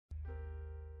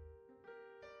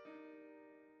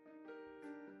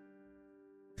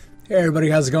Hey everybody,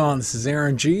 how's it going? This is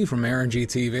Aaron G from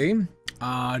AaronGtv.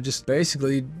 Just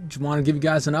basically want to give you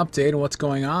guys an update on what's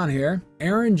going on here.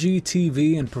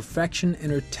 AaronGtv and Perfection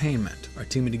Entertainment are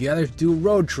teaming together to do a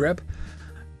road trip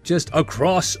just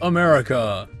across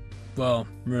America. Well,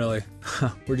 really,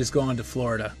 we're just going to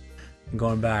Florida and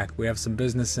going back. We have some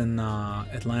business in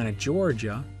Atlanta,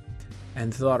 Georgia,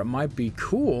 and thought it might be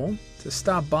cool to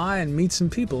stop by and meet some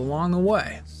people along the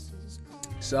way.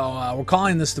 So we're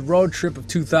calling this the road trip of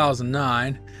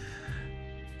 2009.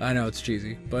 I know it's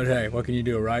cheesy, but hey, what can you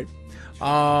do, right?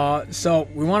 So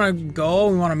we want to go,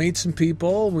 we want to meet some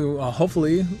people, we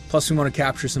hopefully, plus we want to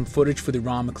capture some footage for the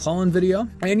Ron McClellan video,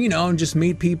 and you know, just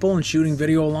meet people and shooting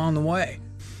video along the way.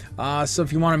 So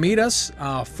if you want to meet us,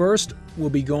 first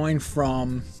we'll be going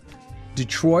from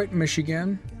Detroit,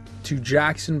 Michigan to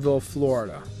Jacksonville,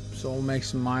 Florida. So we'll make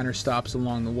some minor stops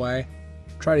along the way.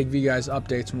 Try to give you guys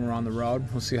updates when we're on the road.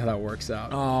 We'll see how that works out.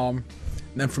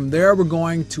 Then from there we're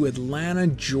going to Atlanta,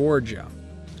 Georgia,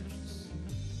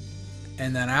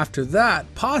 and then after that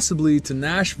possibly to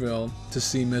Nashville to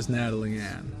see Miss Natalie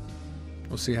Ann.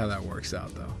 We'll see how that works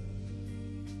out though.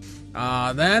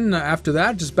 Then after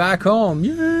that, just back home,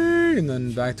 yay, and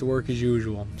then back to work as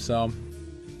usual. So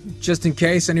just in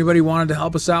case anybody wanted to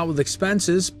help us out with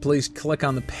expenses, please click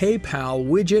on the PayPal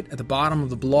widget at the bottom of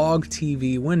the blog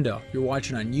TV window. If you're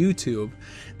watching on YouTube,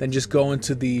 then just go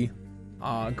into the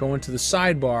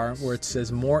sidebar where it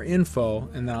says more info,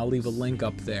 and then I'll leave a link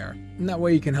up there. And that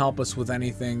way you can help us with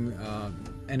anything,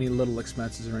 any little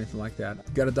expenses or anything like that. If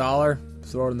you got $1,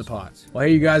 throw it in the pot. Well,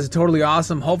 hey, you guys are totally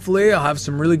awesome. Hopefully I'll have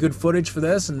some really good footage for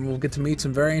this, and we'll get to meet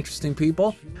some very interesting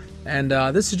people. And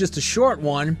this is just a short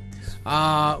one.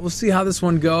 We'll see how this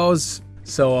one goes.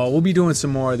 So we'll be doing some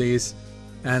more of these,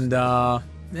 and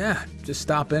yeah, just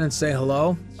stop in and say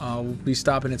hello. We'll be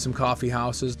stopping at some coffee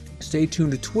houses. Stay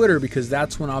tuned to Twitter, because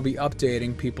that's when I'll be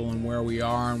updating people on where we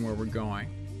are and where we're going.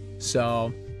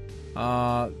 So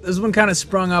this one kind of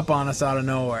sprung up on us out of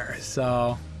nowhere,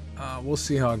 so we'll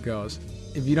see how it goes.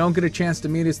 If you don't get a chance to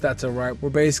meet us, that's alright. We're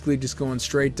basically just going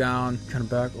straight down, kind of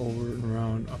back over and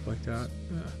around, up like that.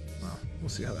 Yeah, well, we'll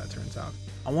see how that turns out.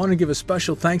 I want to give a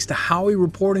special thanks to Howie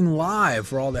Reporting Live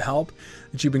for all the help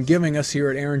that you've been giving us here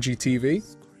at AaronGtv.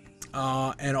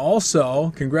 And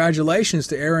also, congratulations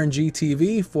to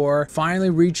AaronGtv for finally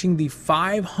reaching the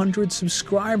 500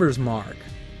 subscribers mark.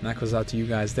 And that goes out to you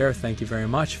guys there. Thank you very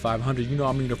much. 500, you know,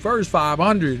 I mean, the first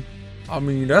 500, I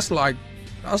mean, that's like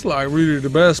really the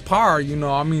best part, you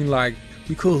know, I mean, like,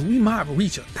 because we might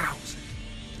reach 1,000,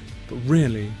 but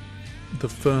really, the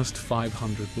first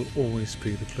 500 will always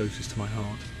be the closest to my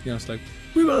heart. You know, it's like,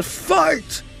 we will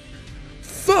fight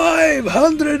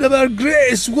 500 of our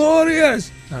greatest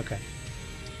warriors. Okay.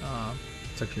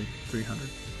 It's actually 300.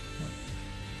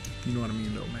 You know what I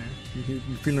mean, though, man.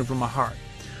 You're feeling it from my heart.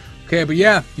 Okay, but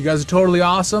yeah, you guys are totally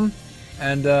awesome.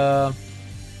 And, yeah.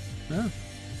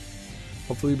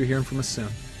 Hopefully you'll be hearing from us soon.